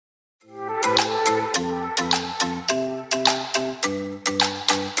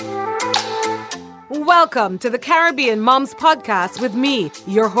Welcome to the Caribbean Moms Podcast with me,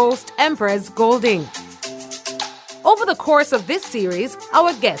 your host, Empress Golding. Over the course of this series,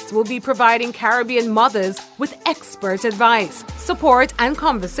 our guests will be providing Caribbean mothers with expert advice, support, and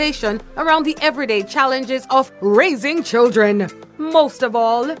conversation around the everyday challenges of raising children. Most of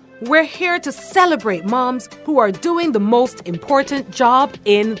all, we're here to celebrate moms who are doing the most important job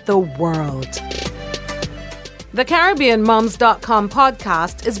in the world. The CaribbeanMoms.com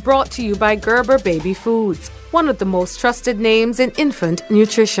podcast is brought to you by Gerber Baby Foods, one of the most trusted names in infant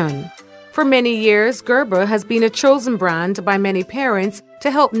nutrition. For many years, Gerber has been a chosen brand by many parents to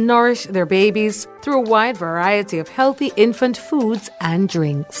help nourish their babies through a wide variety of healthy infant foods and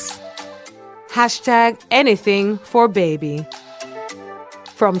drinks. Hashtag anything for baby.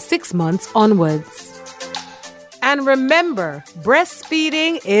 From 6 months onwards. And remember,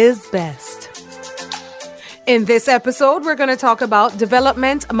 breastfeeding is best. In this episode, we're going to talk about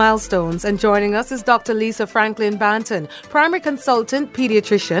development milestones, and joining us is Dr. Lisa Franklin Banton, primary consultant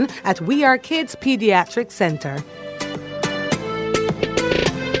pediatrician at We Are Kids Pediatric Center.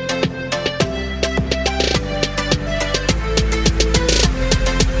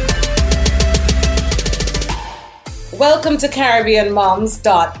 Welcome to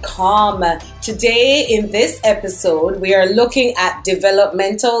CaribbeanMoms.com. Today, in this episode, we are looking at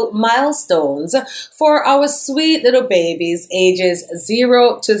developmental milestones for our sweet little babies ages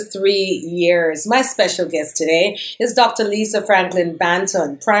 0 to 3 years. My special guest today is Dr. Lisa Franklin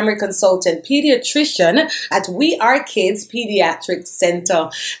Banton, primary consultant pediatrician at We Are Kids Pediatric Center.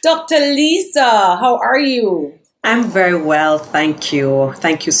 Dr. Lisa, how are you? I'm very well, thank you.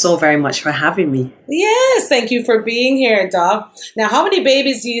 Thank you so very much for having me. Yes, thank you for being here, Doc. Now, how many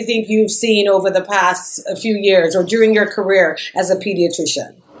babies do you think you've seen over the past few years or during your career as a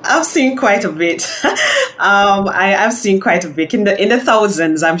pediatrician? I've seen quite a bit. I've seen quite a bit in the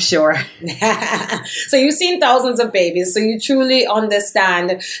thousands, I'm sure. So you've seen thousands of babies. So you truly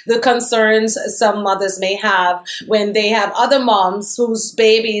understand the concerns some mothers may have when they have other moms whose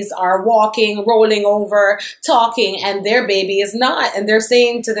babies are walking, rolling over, talking, and their baby is not. And they're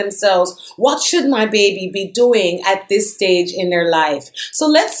saying to themselves, what should my baby be doing at this stage in their life? So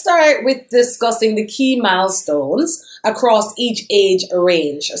let's start with discussing the key milestones across each age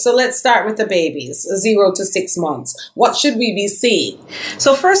range. So let's start with the babies, 0 to 6 months. What should we be seeing?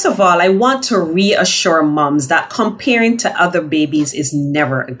 So first of all, I want to reassure moms that comparing to other babies is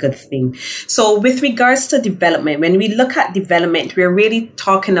never a good thing. So with regards to development, when we look at development, we're really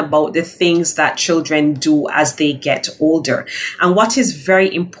talking about the things that children do as they get older. And what is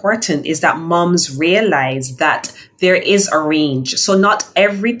very important is that moms realize that there is a range. So not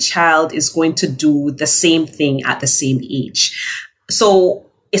every child is going to do the same thing at the same age. So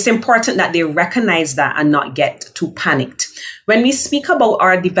it's important that they recognize that and not get too panicked. When we speak about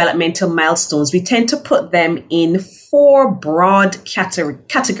our developmental milestones, we tend to put them in 4 broad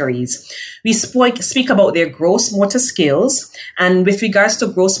categories. We speak about their gross motor skills. And with regards to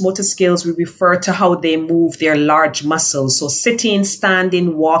gross motor skills, we refer to how they move their large muscles. So sitting,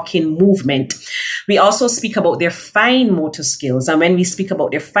 standing, walking, movement. We also speak about their fine motor skills. And when we speak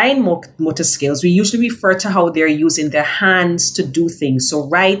about their fine motor skills, we usually refer to how they're using their hands to do things. So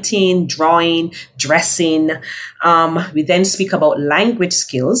writing, drawing, dressing. We then speak about language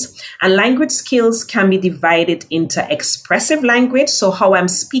skills. And language skills can be divided into expressive language. So how I'm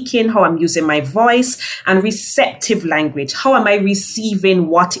speaking, how I'm using my voice, and receptive language. How am I receiving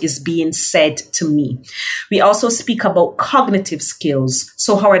what is being said to me? We also speak about cognitive skills.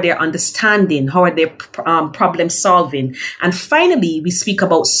 So how are they understanding? How are they problem solving? And finally, we speak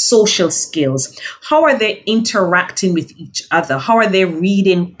about social skills. How are they interacting with each other? How are they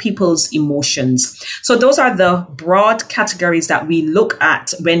reading people's emotions? So those are the broad categories that we look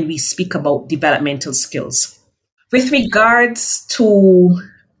at when we speak about developmental skills. With regards to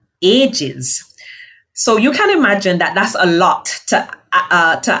ages, so you can imagine that that's a lot to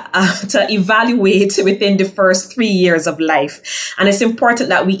evaluate within the first 3 years of life. And it's important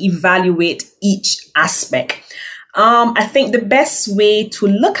that we evaluate each aspect. I think the best way to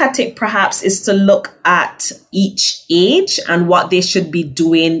look at it perhaps is to look at each age and what they should be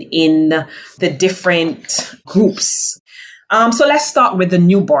doing in the different groups. So let's start with the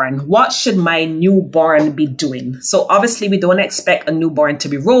newborn. What should my newborn be doing? So obviously we don't expect a newborn to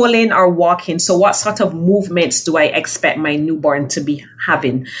be rolling or walking. So what sort of movements do I expect my newborn to be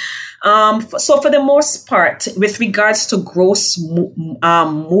having? So for the most part, with regards to gross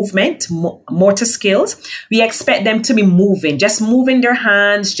movement, motor skills, we expect them to be moving, just moving their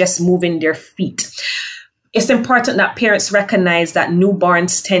hands, just moving their feet. It's important that parents recognize that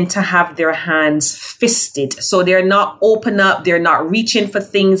newborns tend to have their hands fisted. So they're not open up, they're not reaching for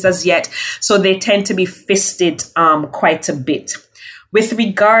things as yet. So they tend to be fisted quite a bit. With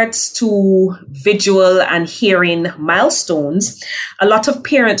regards to visual and hearing milestones, a lot of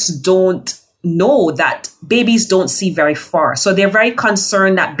parents don't know that babies don't see very far. So they're very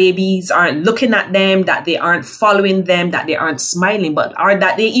concerned that babies aren't looking at them, that they aren't following them, that they aren't smiling, or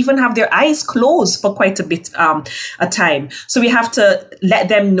that they even have their eyes closed for quite a bit a time. So we have to let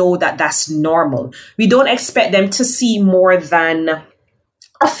them know that that's normal. We don't expect them to see more than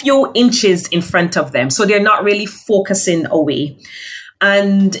a few inches in front of them. So they're not really focusing away.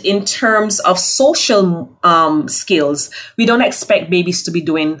 And in terms of social skills, we don't expect babies to be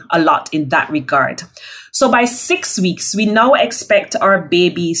doing a lot in that regard. So by 6 weeks, we now expect our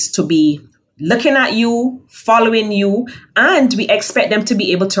babies to be looking at you, following you, and we expect them to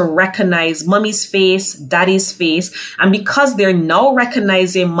be able to recognize mommy's face, daddy's face. And because they're now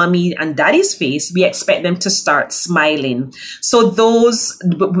recognizing mommy and daddy's face, we expect them to start smiling. So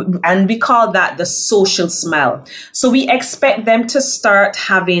and we call that the social smile. So we expect them to start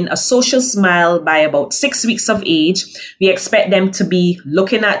having a social smile by about 6 weeks of age. We expect them to be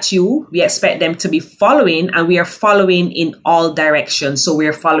looking at you. We expect them to be following, and we are following in all directions. So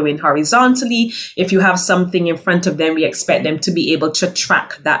we're following horizontally. If you have something in front of them, we expect them to be able to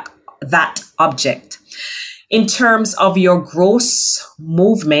track that object. In terms of your gross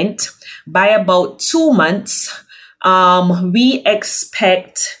movement, by about 2 months, we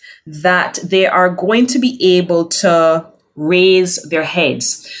expect that they are going to be able to raise their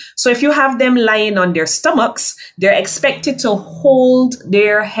heads. So if you have them lying on their stomachs, they're expected to hold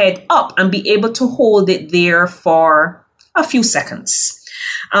their head up and be able to hold it there for a few seconds.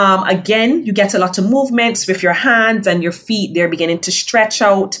 Again, you get a lot of movements with your hands and your feet. They're beginning to stretch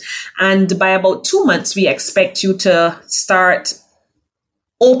out. And by about 2 months, we expect you to start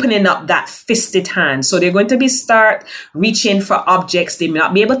opening up that fisted hand. So they're going to start reaching for objects. They may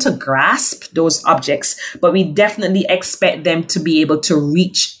not be able to grasp those objects, but we definitely expect them to be able to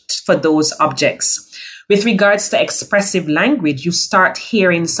reach for those objects. With regards to expressive language, you start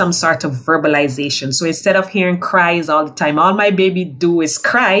hearing some sort of verbalization. So instead of hearing cries all the time, all my baby do is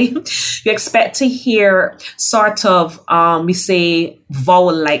cry, you expect to hear sort of, we say,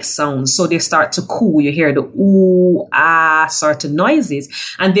 vowel-like sounds. So they start to coo. You hear the ooh, ah sort of noises.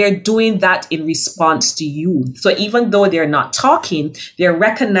 And they're doing that in response to you. So even though they're not talking, they're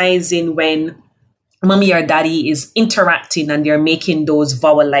recognizing when mommy or daddy is interacting and they're making those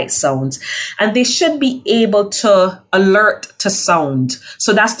vowel-like sounds. And they should be able to alert to sound.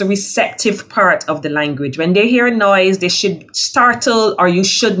 So that's the receptive part of the language. When they hear a noise, they should startle, or you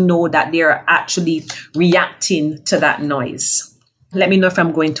should know that they're actually reacting to that noise. Let me know if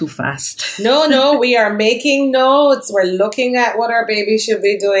I'm going too fast. No, we are making notes. We're looking at what our baby should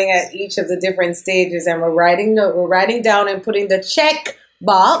be doing at each of the different stages, and we're writing down and putting the check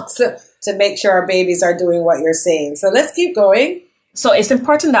box to make sure our babies are doing what you're saying. So let's keep going. So it's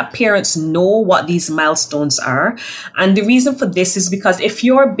important that parents know what these milestones are. And the reason for this is because if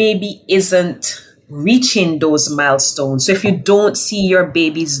your baby isn't reaching those milestones, so if you don't see your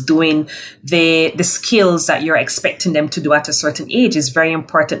babies doing the skills that you're expecting them to do at a certain age, it's very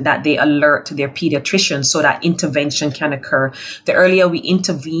important that they alert their pediatrician so that intervention can occur. The earlier we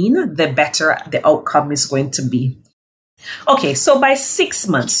intervene, the better the outcome is going to be. Okay, so by 6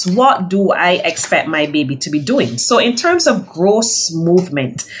 months, what do I expect my baby to be doing? So in terms of gross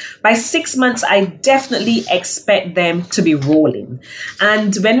movement, by 6 months, I definitely expect them to be rolling.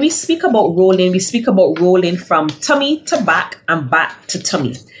 And when we speak about rolling, we speak about rolling from tummy to back and back to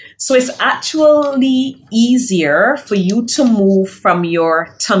tummy. So it's actually easier for you to move from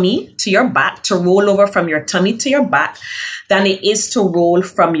your tummy to your back, to roll over from your tummy to your back, than it is to roll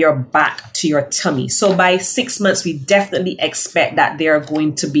from your back to your tummy. So by 6 months, we definitely expect that they are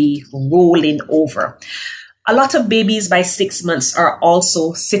going to be rolling over. A lot of babies by 6 months are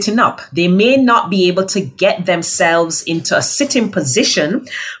also sitting up. They may not be able to get themselves into a sitting position,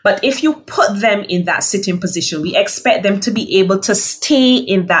 but if you put them in that sitting position, we expect them to be able to stay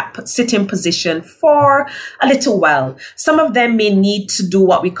in that sitting position for a little while. Some of them may need to do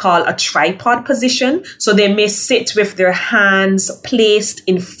what we call a tripod position. So they may sit with their hands placed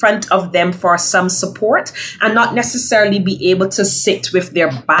in front of them for some support and not necessarily be able to sit with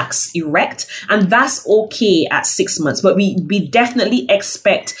their backs erect. And that's okay at 6 months, but we definitely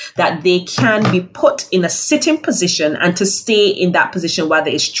expect that they can be put in a sitting position and to stay in that position, whether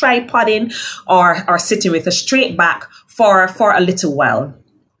it's tripoding or sitting with a straight back for a little while.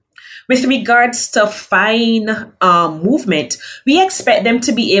 With regards to fine movement, we expect them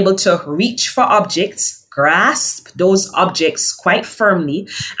to be able to reach for objects, grasp those objects quite firmly,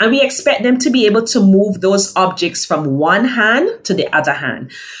 and we expect them to be able to move those objects from one hand to the other hand.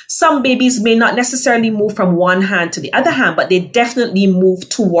 Some babies may not necessarily move from one hand to the other hand, but they definitely move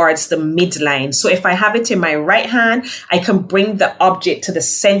towards the midline. So if I have it in my right hand, I can bring the object to the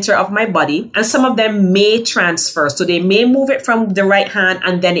center of my body, and some of them may transfer. So they may move it from the right hand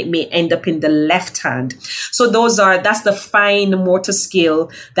and then it may end up in the left hand. So that's the fine motor skill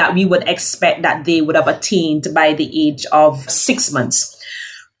that we would expect that they would have attained by the age of 6 months.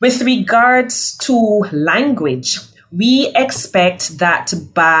 With regards to language, we expect that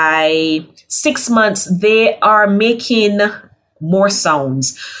by 6 months, they are making more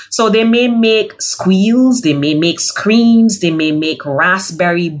sounds. So they may make squeals, they may make screams, they may make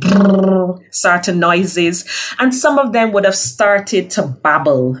raspberry brrr sort of noises. And some of them would have started to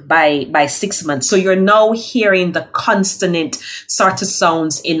babble by 6 months. So you're now hearing the consonant sort of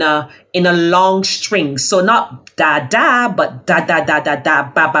sounds in a long string. So not da da, but da da da da da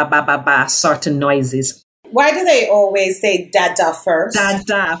ba ba ba ba ba sort of noises. Why do they always say dada first?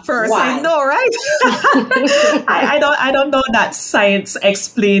 Dada first. Why? I know, right? I don't know that science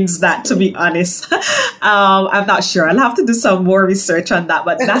explains that, to be honest. I'm not sure. I'll have to do some more research on that.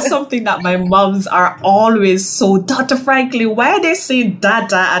 But that's something that my moms are always so, Dr. Franklin, why are they saying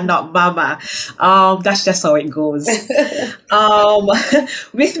dada and not mama? That's just how it goes.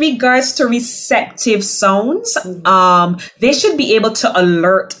 With regards to receptive sounds, they should be able to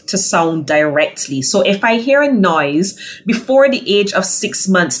alert to sound directly. So if I hear a noise before the age of 6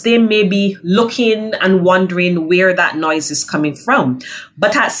 months, they may be looking and wondering where that noise is coming from.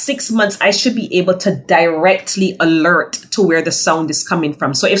 But at 6 months, I should be able to directly alert to where the sound is coming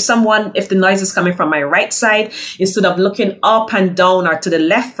from. So if the noise is coming from my right side, instead of looking up and down or to the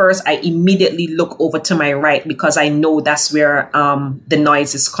left first, I immediately look over to my right because I know that's where the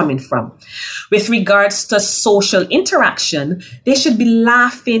noise is coming from. With regards to social interaction, they should be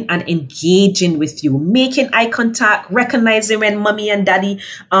laughing and engaging with you, making eye contact, recognizing when mommy and daddy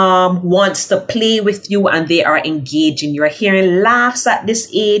wants to play with you and they are engaging. You're hearing laughs at this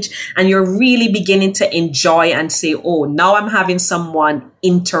age and you're really beginning to enjoy and say, oh, now I'm having someone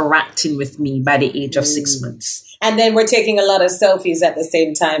interacting with me by the age of 6 months. And then we're taking a lot of selfies at the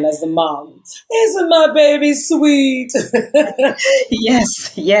same time as the mom. Isn't my baby sweet?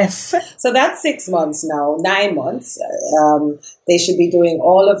 Yes. So that's 6 months now, 9 months. They should be doing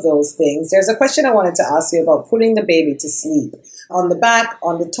all of those things. There's a question I wanted to ask you about putting the baby to sleep. On the back,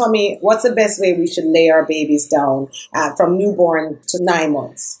 on the tummy, what's the best way we should lay our babies down from newborn to 9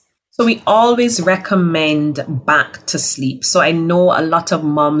 months? So we always recommend back to sleep. So I know a lot of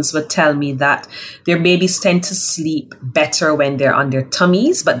moms would tell me that their babies tend to sleep better when they're on their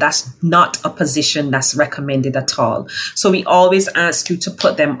tummies, but that's not a position that's recommended at all. So we always ask you to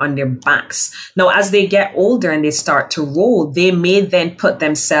put them on their backs. Now, as they get older and they start to roll, they may then put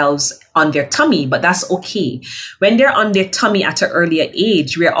themselves on their tummy, but that's okay. When they're on their tummy at an earlier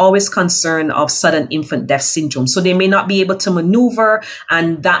age, we're always concerned of sudden infant death syndrome. So they may not be able to maneuver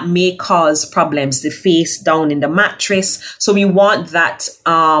and that may cause problems, the face down in the mattress. So we want that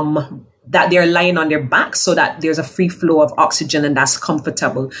they're lying on their back so that there's a free flow of oxygen and that's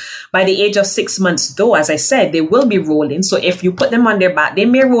comfortable. By the age of 6 months, though, as I said, they will be rolling. So if you put them on their back, they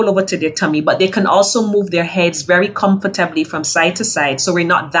may roll over to their tummy, but they can also move their heads very comfortably from side to side. So we're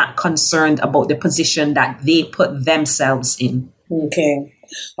not that concerned about the position that they put themselves in. Okay.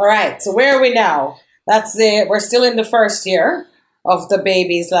 All right. So where are we now? We're still in the first year of the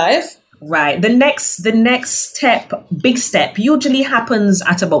baby's life. Right. The next big step usually happens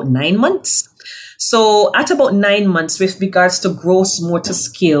at about 9 months. So at about 9 months, with regards to gross motor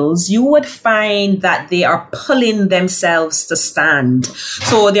skills, you would find that they are pulling themselves to stand.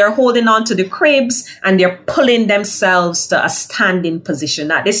 So they're holding on to the cribs and they're pulling themselves to a standing position.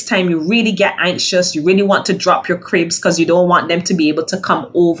 At this time, you really get anxious. You really want to drop your cribs because you don't want them to be able to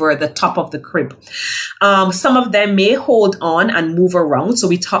come over the top of the crib. Some of them may hold on and move around. So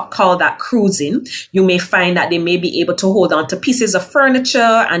we call that cruising. You may find that they may be able to hold on to pieces of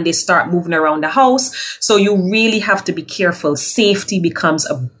furniture and they start moving around the house. So you really have to be careful. Safety becomes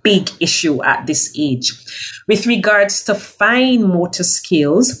a big issue at this age. With regards to fine motor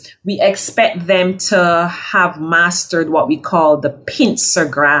skills, we expect them to have mastered what we call the pincer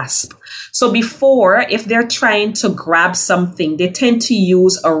grasp. So before, if they're trying to grab something, they tend to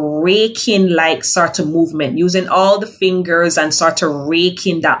use a raking-like sort of movement, using all the fingers and sort of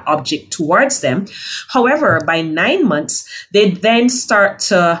raking that object towards them. However, by 9 months, they then start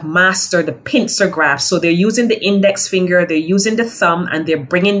to master the pincer grasp. So they're using the index finger, they're using the thumb, and they're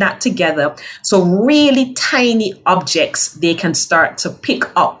bringing that together. So really tiny objects they can start to pick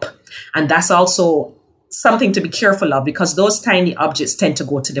up. And that's also something to be careful of, because those tiny objects tend to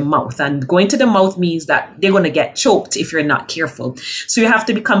go to the mouth, and going to the mouth means that they're going to get choked if you're not careful. So you have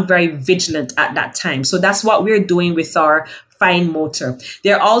to become very vigilant at that time. So that's what we're doing with our fine motor.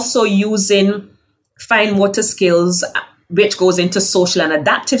 They're also using fine motor skills, which goes into social and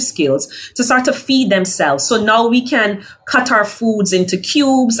adaptive skills, to sort of feed themselves. So now we can cut our foods into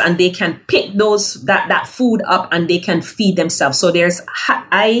cubes, and they can pick that food up, and they can feed themselves. So there's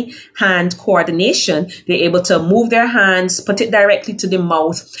eye-hand coordination. They're able to move their hands, put it directly to the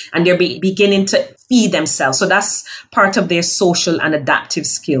mouth, and they're beginning to feed themselves. So that's part of their social and adaptive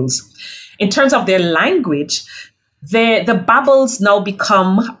skills. In terms of their language, the babbles now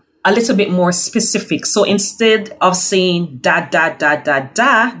become a little bit more specific. So instead of saying da, da, da, da,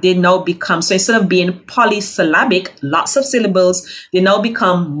 da, they now become, so instead of being polysyllabic, lots of syllables, they now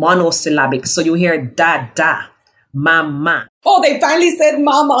become monosyllabic. So you hear da, da, mama. Oh, they finally said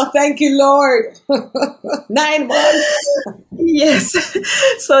mama. Thank you, Lord. 9 months. Yes.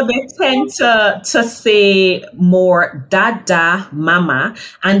 So they tend to say more da, da, mama,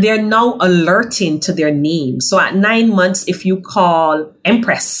 and they're now alerting to their name. So at 9 months, if you call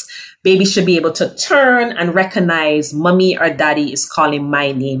Empress, baby should be able to turn and recognize mommy or daddy is calling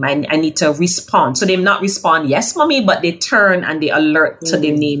my name. I need to respond. So they not respond, yes, mommy, but they turn and they alert to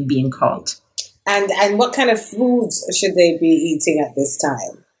their name being called. And what kind of foods should they be eating at this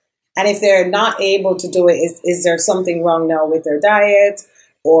time? And if they're not able to do it, is there something wrong now with their diet,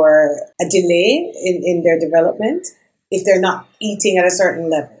 or a delay in their development if they're not eating at a certain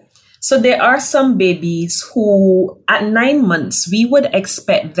level? So there are some babies who at 9 months, we would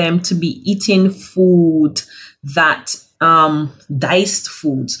expect them to be eating food that diced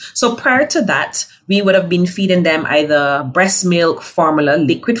foods. So prior to that, we would have been feeding them either breast milk, formula,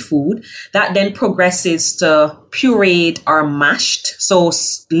 liquid food that then progresses to pureed or mashed. So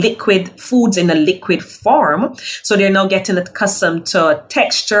liquid foods in a liquid form. So they're now getting accustomed to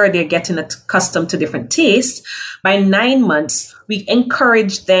texture. They're getting accustomed to different tastes. By 9 months, we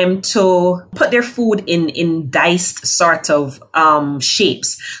encourage them to put their food in diced sort of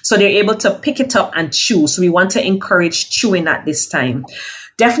shapes. So they're able to pick it up and chew. So we want to encourage chewing at this time.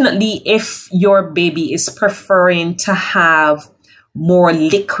 Definitely, if your baby is preferring to have more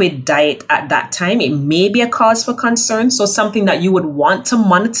liquid diet at that time, it may be a cause for concern. So something that you would want to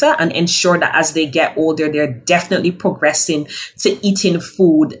monitor and ensure that as they get older, they're definitely progressing to eating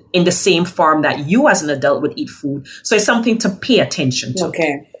food in the same form that you as an adult would eat food. So it's something to pay attention to.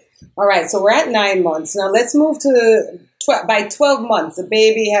 Okay. All right. So we're at 9 months. Now let's move to by 12 months, the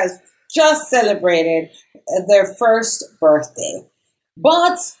baby has just celebrated their first birthday.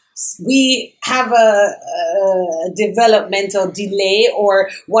 But we have a developmental delay, or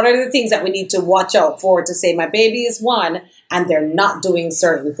what are the things that we need to watch out for to say my baby is 1 and they're not doing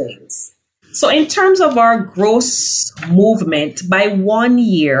certain things? So in terms of our gross movement, by 1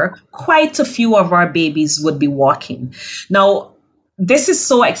 year, quite a few of our babies would be walking. Now, this is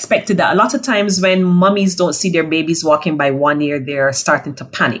so expected that a lot of times when mummies don't see their babies walking by 1 year, they're starting to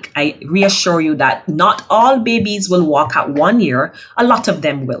panic. I reassure you that not all babies will walk at 1 year. A lot of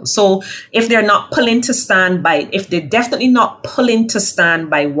them will. So if they're not pulling to stand if they're definitely not pulling to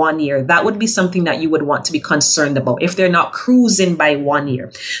stand by 1 year, that would be something that you would want to be concerned about. If they're not cruising by 1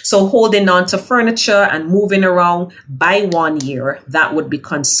 year. So holding on to furniture and moving around by 1 year, that would be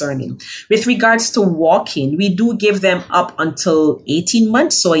concerning. With regards to walking, we do give them up until 18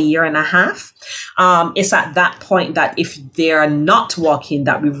 months, so a year and a half. It's at that point that if they are not walking,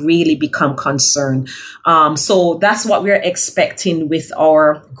 that we really become concerned. So that's what we're expecting with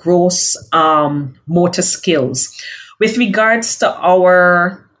our gross motor skills. With regards to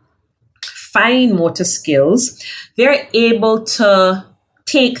our fine motor skills, they're able to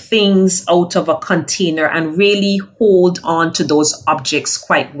take things out of a container and really hold on to those objects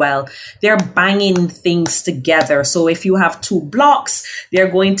quite well. They're banging things together. So if you have 2 blocks,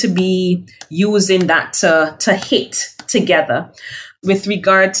 they're going to be using that to hit together. With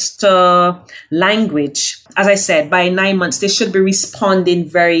regards to language, as I said, by 9 months, they should be responding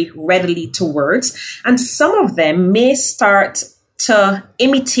very readily to words. And some of them may start to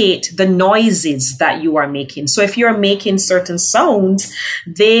imitate the noises that you are making. So if you're making certain sounds,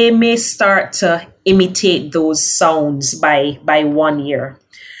 they may start to imitate those sounds by 1 year.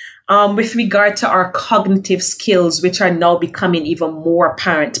 With regard to our cognitive skills, which are now becoming even more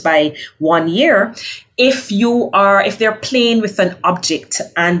apparent by 1 year, if they're playing with an object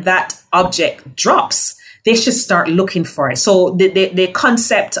and that object drops, they should start looking for it. So the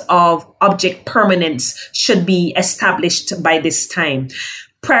concept of object permanence should be established by this time.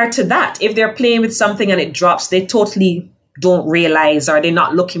 Prior to that, if they're playing with something and it drops, they totally don't realize or they're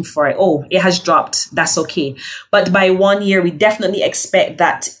not looking for it. Oh, it has dropped. That's okay. But by 1 year, we definitely expect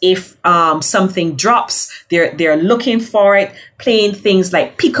that if something drops, they're looking for it, playing things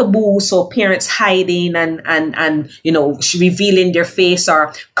like peekaboo, so parents hiding and revealing their face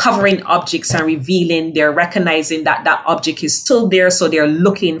or covering objects and revealing, they're recognizing that that object is still there, so they're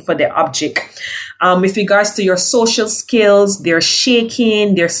looking for the object. With regards to your social skills, they're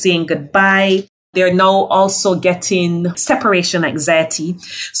shaking, they're saying goodbye. They're now also getting separation anxiety.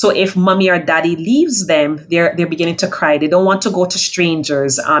 So if mommy or daddy leaves them, they're beginning to cry. They don't want to go to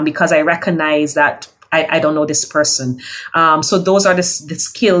strangers because I recognize that I don't know this person. So those are the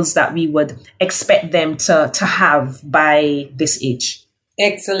skills that we would expect them to have by this age.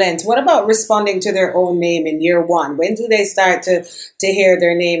 Excellent. What about responding to their own name in year 1? When do they start to hear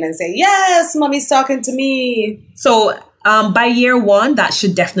their name and say, yes, mommy's talking to me? So by year 1, that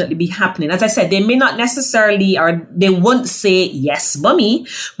should definitely be happening. As I said, they may not necessarily, or they won't say, yes, mommy.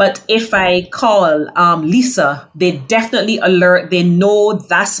 But if I call Lisa, they definitely alert. They know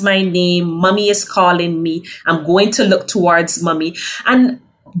that's my name. Mommy is calling me. I'm going to look towards mommy. And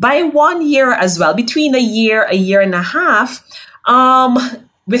by 1 year as well, between a year and a half,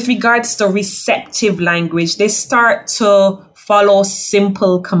 with regards to receptive language, they start to follow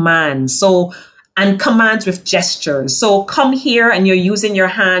simple commands. And commands with gestures. So come here, and you're using your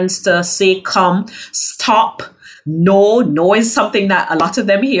hands to say come, stop. No is something that a lot of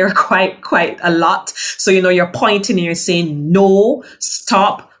them hear quite a lot. So, you're pointing and you're saying no,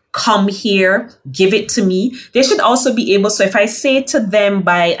 stop, come here, give it to me. They should also be able, so if I say to them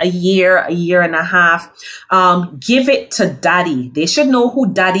by a year and a half, give it to daddy. They should know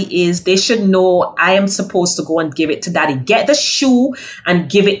who daddy is. They should know I am supposed to go and give it to daddy. Get the shoe and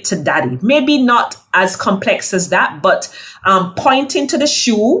give it to daddy. Maybe not as complex as that, but pointing to the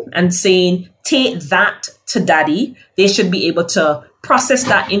shoe and saying, take that to daddy. They should be able to process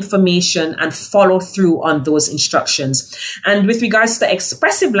that information and follow through on those instructions. And with regards to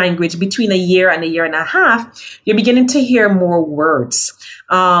expressive language, between a year and a half, you're beginning to hear more words.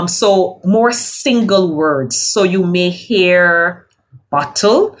 So more single words. So you may hear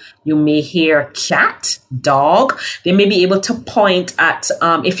bottle, you may hear cat, dog. They may be able to point at,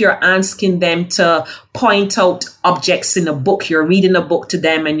 if you're asking them to point out objects in a book, you're reading a book to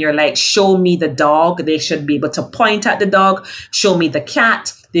them and you're like, show me the dog. They should be able to point at the dog. Show me the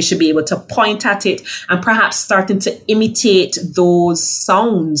cat. They should be able to point at it and perhaps starting to imitate those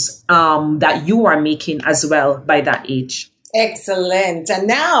sounds that you are making as well by that age. Excellent. And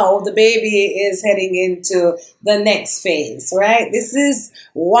now the baby is heading into the next phase, right? This is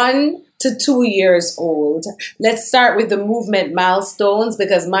 1 to 2 years old. Let's start with the movement milestones,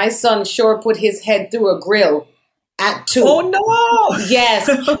 because my son sure put his head through a grill at 2. Oh, no. Yes.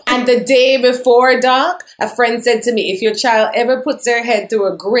 And the day before, Doc, a friend said to me, if your child ever puts their head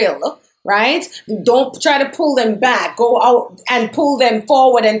through a grill, right? Don't try to pull them back. Go out and pull them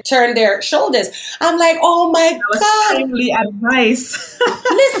forward and turn their shoulders. I'm like, oh my God. Timely advice.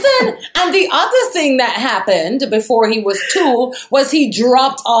 Listen. And the other thing that happened before he was 2 was he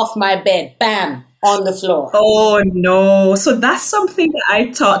dropped off my bed. Bam. On the floor. Oh, no. So that's something that I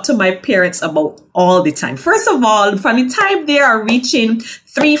talk to my parents about all the time. First of all, from the time they are reaching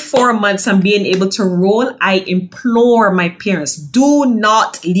 3-4 months and being able to roll, I implore my parents, do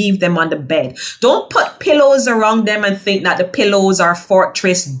not leave them on the bed. Don't put pillows around them and think that the pillows are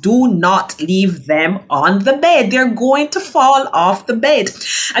fortress. Do not leave them on the bed. They're going to fall off the bed.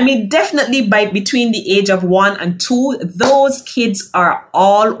 I mean, definitely between the age of 1 and 2, those kids are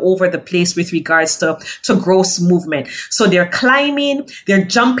all over the place with regards to gross movement. So they're climbing, they're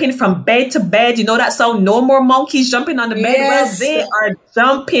jumping from bed to bed. You know that song, No More Monkeys Jumping on the Bed? Yes. Well, they are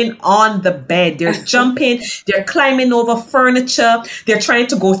jumping on the bed. They're jumping, they're climbing over furniture. They're trying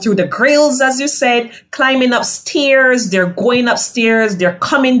to go through the grills, as you said, climbing upstairs. They're going upstairs. They're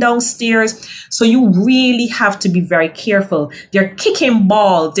coming downstairs. So you really have to be very careful. They're kicking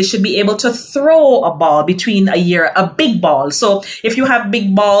balls. They should be able to throw a ball between a big ball. So if you have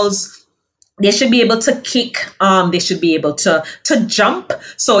big balls, they should be able to kick. They should be able to jump.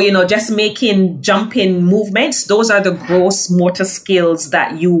 So, just making jumping movements. Those are the gross motor skills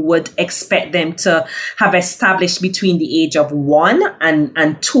that you would expect them to have established between the age of 1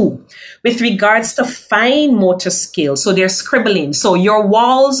 and 2. With regards to fine motor skills, so they're scribbling. So your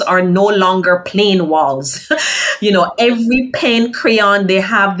walls are no longer plain walls. Every pen, crayon they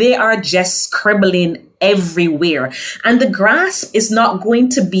have, they are just scribbling everywhere. And the grasp is not going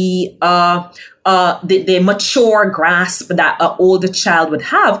to be the mature grasp that an older child would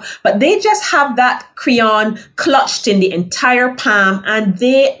have, but they just have that crayon clutched in the entire palm and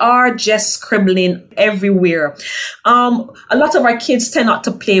they are just scribbling everywhere. A lot of our kids tend not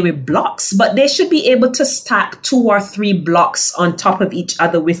to play with blocks, but they should be able to stack 2 or 3 blocks on top of each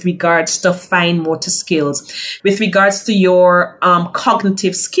other with regards to fine motor skills. With regards to your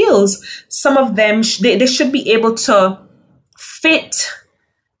cognitive skills, some of them, they should be able to fit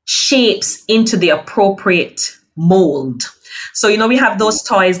shapes into the appropriate mold. So, we have those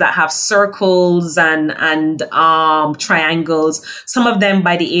toys that have circles and triangles. Some of them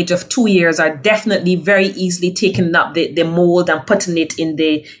by the age of 2 years are definitely very easily taking up the mold and putting it in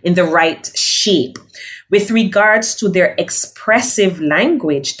the right shape. With regards to their expressive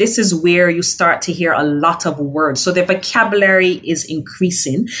language, this is where you start to hear a lot of words. So their vocabulary is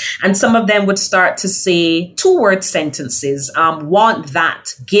increasing, and some of them would start to say 2-word sentences, want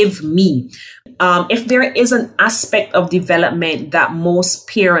that, give me. If there is an aspect of development that most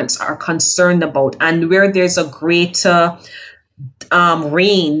parents are concerned about and where there's a greater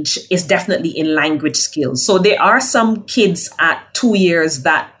range is definitely in language skills. So there are some kids at 2 years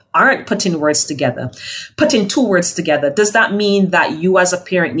that aren't putting 2 words together. Does that mean that you as a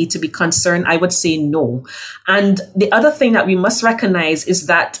parent need to be concerned? I would say no. And the other thing that we must recognize is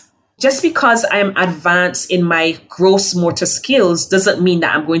that just because I'm advanced in my gross motor skills doesn't mean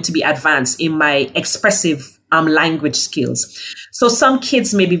that I'm going to be advanced in my expressive language skills. So some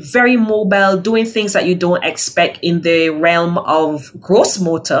kids may be very mobile, doing things that you don't expect in the realm of gross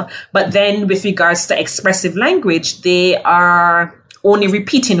motor, but then with regards to expressive language, they are only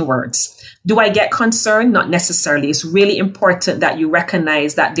repeating words. Do I get concerned? Not necessarily. It's really important that you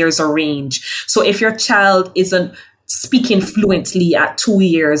recognize that there's a range. So if your child isn't speaking fluently at 2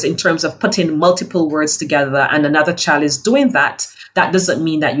 years in terms of putting multiple words together and another child is doing that, that doesn't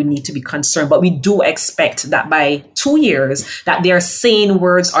mean that you need to be concerned. But we do expect that by 2 years that they're saying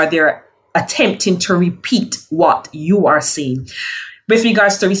words or they're attempting to repeat what you are saying. With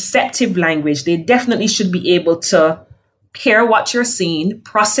regards to receptive language, they definitely should be able to hear what you're saying,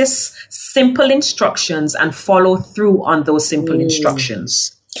 process simple instructions, and follow through on those simple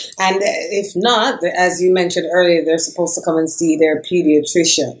instructions. And if not, as you mentioned earlier, they're supposed to come and see their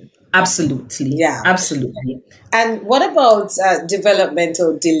pediatrician. Absolutely. Yeah. Absolutely. And what about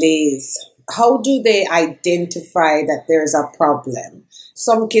developmental delays? How do they identify that there's a problem?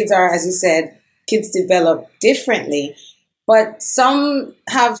 Some kids are, as you said, kids develop differently. But some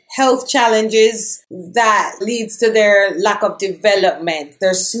have health challenges that leads to their lack of development.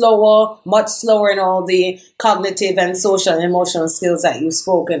 They're slower, much slower in all the cognitive and social and emotional skills that you've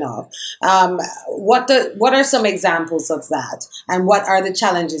spoken of. What are some examples of that? And what are the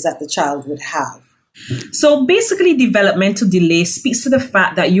challenges that the child would have? So basically, developmental delay speaks to the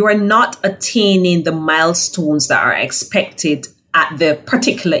fact that you are not attaining the milestones that are expected at the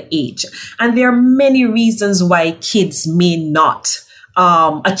particular age. And there are many reasons why kids may not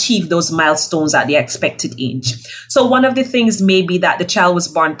achieve those milestones at the expected age. So one of the things may be that the child was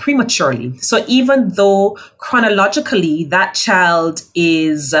born prematurely. So even though chronologically that child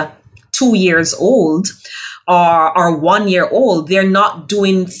is 2 years old, or 1 year old, they're not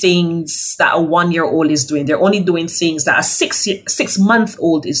doing things that a 1 year old is doing. They're only doing things that a 6 month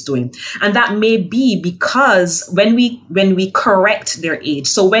old is doing. And that may be because when we correct their age,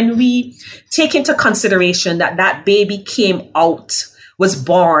 so when we take into consideration that baby was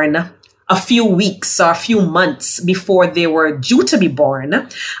born a few weeks or a few months before they were due to be born,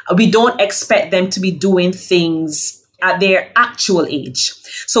 we don't expect them to be doing things at their actual age.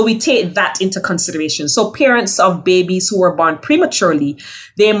 So we take that into consideration. So parents of babies who were born prematurely,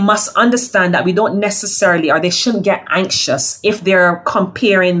 they must understand that we don't necessarily, or they shouldn't get anxious if they're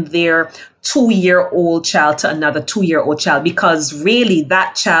comparing their 2-year-old child to another 2-year-old child, because really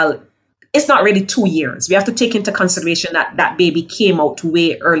that child, it's not really 2 years. We have to take into consideration that baby came out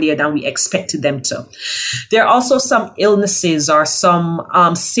way earlier than we expected them to. There are also some illnesses or some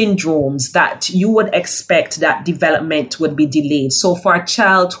syndromes that you would expect that development would be delayed. So for a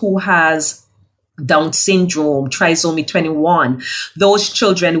child who has Down syndrome, trisomy 21, those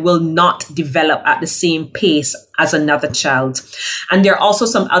children will not develop at the same pace as another child. And there are also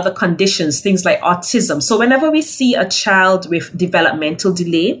some other conditions, things like autism. So whenever we see a child with developmental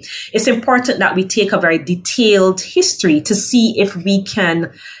delay, it's important that we take a very detailed history to see if we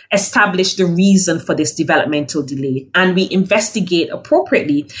can establish the reason for this developmental delay. And we investigate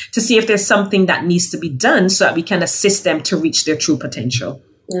appropriately to see if there's something that needs to be done so that we can assist them to reach their true potential.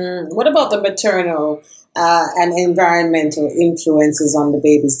 What about the maternal and environmental influences on the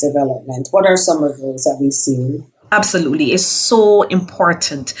baby's development? What are some of those that we've seen? Absolutely. It's so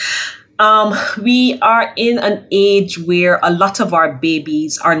important. We are in an age where a lot of our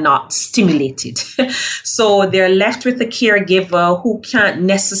babies are not stimulated. So they're left with a caregiver who can't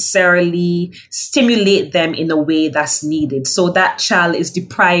necessarily stimulate them in a way that's needed. So that child is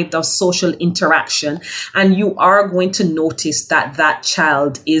deprived of social interaction, and you are going to notice that that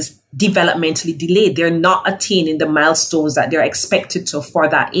child is developmentally delayed. They're not attaining the milestones that they're expected to for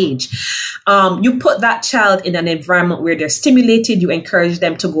that age. You put that child in an environment where they're stimulated, you encourage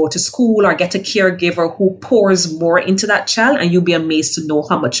them to go to school or get a caregiver who pours more into that child, and you'll be amazed to know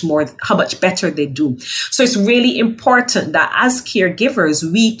how much better they do. So it's really important that as caregivers,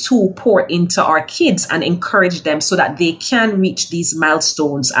 we too pour into our kids and encourage them so that they can reach these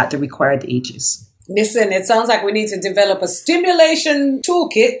milestones at the required ages. Listen, it sounds like we need to develop a stimulation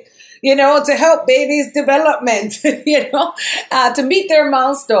toolkit, to help babies' development, to meet their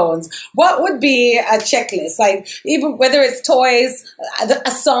milestones. What would be a checklist? Like, even whether it's toys, a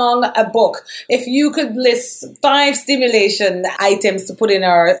song, a book, if you could list 5 stimulation items to put in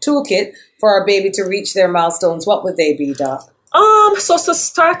our toolkit for our baby to reach their milestones, what would they be, Doc? So to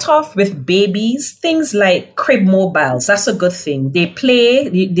start off with babies, things like crib mobiles, that's a good thing. They play,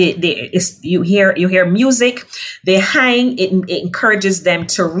 you hear music, they hang, it encourages them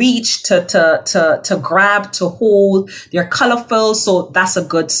to reach, to grab, to hold. They're colorful, so that's a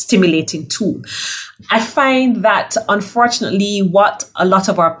good stimulating tool. I find that unfortunately what a lot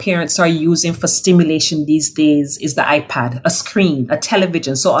of our parents are using for stimulation these days is the iPad, a screen, a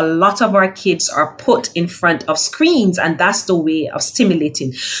television. So a lot of our kids are put in front of screens, and that's the way of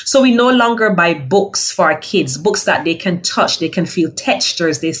stimulating. So we no longer buy books for our kids, books that they can touch, they can feel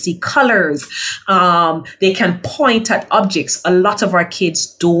textures, they see colors, they can point at objects. A lot of our kids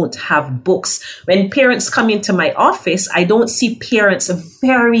don't have books. When parents come into my office, I don't see parents,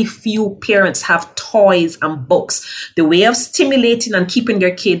 very few parents have toys and books. The way of stimulating and keeping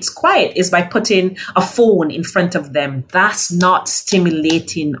their kids quiet is by putting a phone in front of them. That's not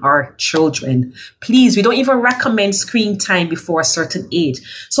stimulating our children. Please, we don't even recommend screen time before a certain age.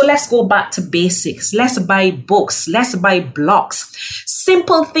 So let's go back to basics. Let's buy books. Let's buy blocks.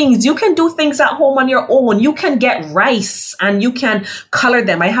 Simple things. You can do things at home on your own. You can get rice and you can color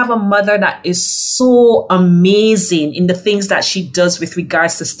them. I have a mother that is so amazing in the things that she does with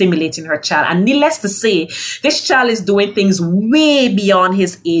regards to stimulating her child. And needless to say, this child is doing things way beyond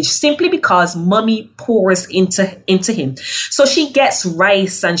his age simply because mommy pours into him. So she gets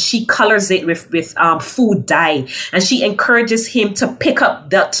rice and she colors it with food dye, and she encourages him to pick up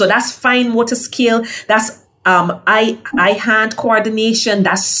that. So that's fine motor skill. That's eye-hand coordination,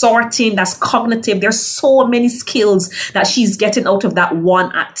 that's sorting, that's cognitive. There's so many skills that she's getting out of that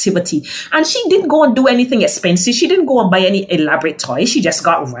one activity. And she didn't go and do anything expensive. She didn't go and buy any elaborate toys. She just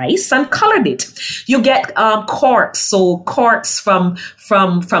got rice and colored it. You get corks. So corks from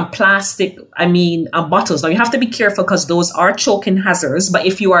plastic, bottles. Now you have to be careful because those are choking hazards. But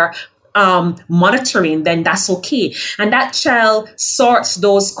if you are monitoring, then that's okay. And that child sorts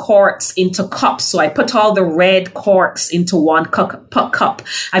those corks into cups. So I put all the red corks into one cup.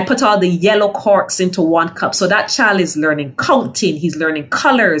 I put all the yellow corks into one cup. So that child is learning counting. He's learning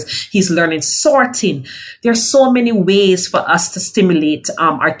colors. He's learning sorting. There's so many ways for us to stimulate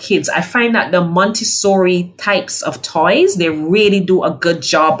our kids. I find that the Montessori types of toys, they really do a good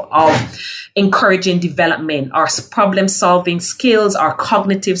job of encouraging development, our problem solving skills, our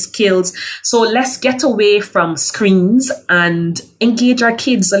cognitive skills. So let's get away from screens and engage our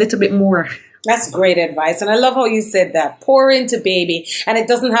kids a little bit more. That's great advice. And I love how you said that. Pour into baby. And it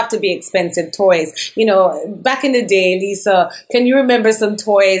doesn't have to be expensive toys. Back in the day, Lisa, can you remember some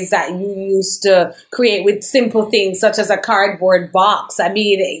toys that you used to create with simple things such as a cardboard box?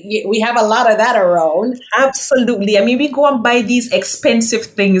 We have a lot of that around. Absolutely. We go and buy these expensive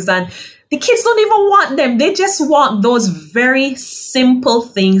things and the kids don't even want them. They just want those very simple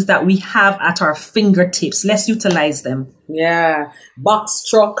things that we have at our fingertips. Let's utilize them. Yeah. Box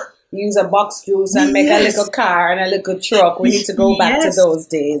truck. Use a box juice and make a little car and a little truck. We need to go back to those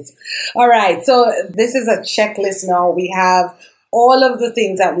days. All right. So this is a checklist now. We have all of the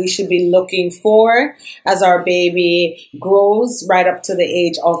things that we should be looking for as our baby grows right up to the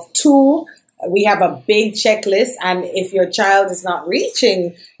age of 2. We have a big checklist, and if your child is not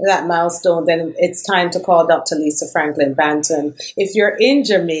reaching that milestone, then it's time to call Dr. Lisa Franklin Banton. If you're in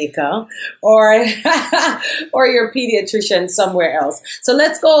Jamaica or your pediatrician somewhere else. So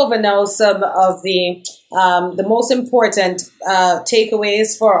let's go over now some of the most important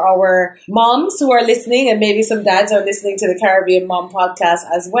takeaways for our moms who are listening, and maybe some dads are listening to the Caribbean Mom podcast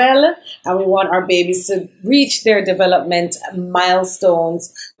as well. And we want our babies to reach their development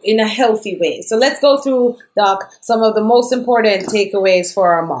milestones in a healthy way. So let's go through, Doc, some of the most important takeaways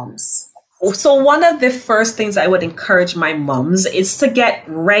for our moms. So one of the first things I would encourage my moms is to get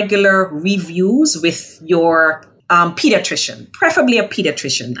regular reviews with your pediatrician, preferably a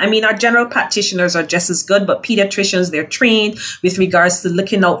pediatrician. I mean, our general practitioners are just as good, but pediatricians, they're trained with regards to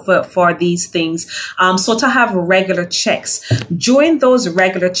looking out for these things. So to have regular checks. During those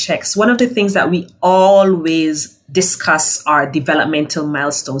regular checks, one of the things that we always discuss are developmental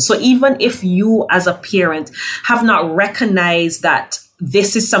milestones. So even if you as a parent have not recognized that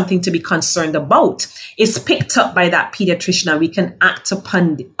this is something to be concerned about, it's picked up by that pediatrician and we can act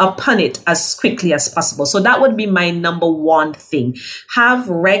upon it as quickly as possible. So that would be my number one thing. Have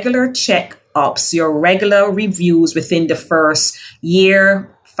regular checkups, your regular reviews within the first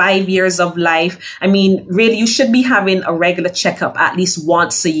year, 5 years of life. I mean, really, you should be having a regular checkup at least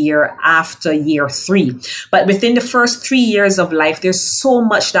once a year after year 3. But within the first 3 years of life, there's so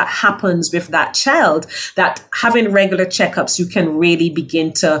much that happens with that child that having regular checkups, you can really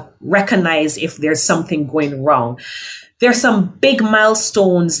begin to recognize if there's something going wrong. There are some big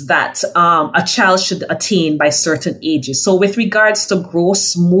milestones that a child should attain by certain ages. So with regards to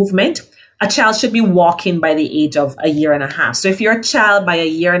gross movement, a child should be walking by the age of 1.5 years. So if your child by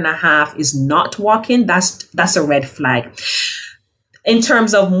 1.5 years is not walking, that's a red flag. In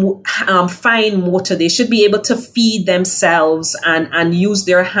terms of fine motor, they should be able to feed themselves and use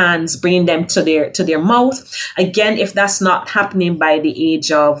their hands, bringing them to their mouth. Again, if that's not happening by the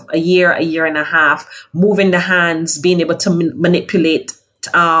age of 1 year, 1.5 years, moving the hands, being able to manipulate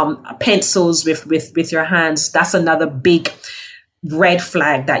pencils with your hands, that's another big red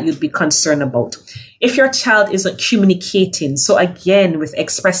flag that you'd be concerned about. If your child isn't communicating, so again, with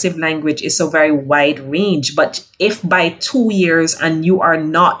expressive language, it's a very wide range. But if by 2 years and you are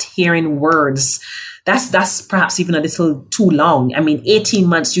not hearing words, that's perhaps even a little too long. I mean, 18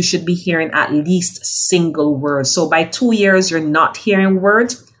 months, you should be hearing at least single words. So by 2 years, you're not hearing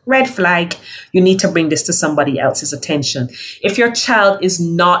words. Red flag. You need to bring this to somebody else's attention. If your child is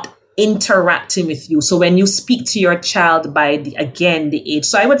not interacting with you. So when you speak to your child by the age.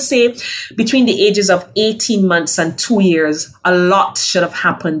 So I would say between the ages of 18 months and 2 years, a lot should have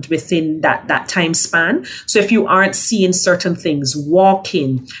happened within that time span. So if you aren't seeing certain things,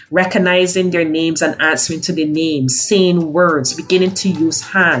 walking, recognizing their names and answering to their names, saying words, beginning to use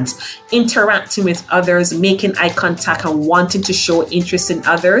hands, interacting with others, making eye contact and wanting to show interest in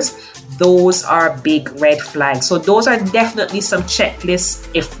others, those are big red flags. So those are definitely some checklists.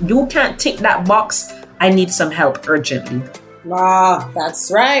 If you can't tick that box, I need some help urgently.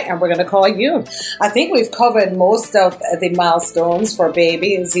 That's right. And we're going to call you. I think we've covered most of the milestones for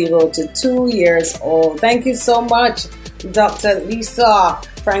baby 0 to 2 years old. Thank you so much, Dr. Lisa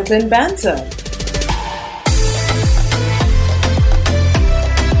Franklin Banton.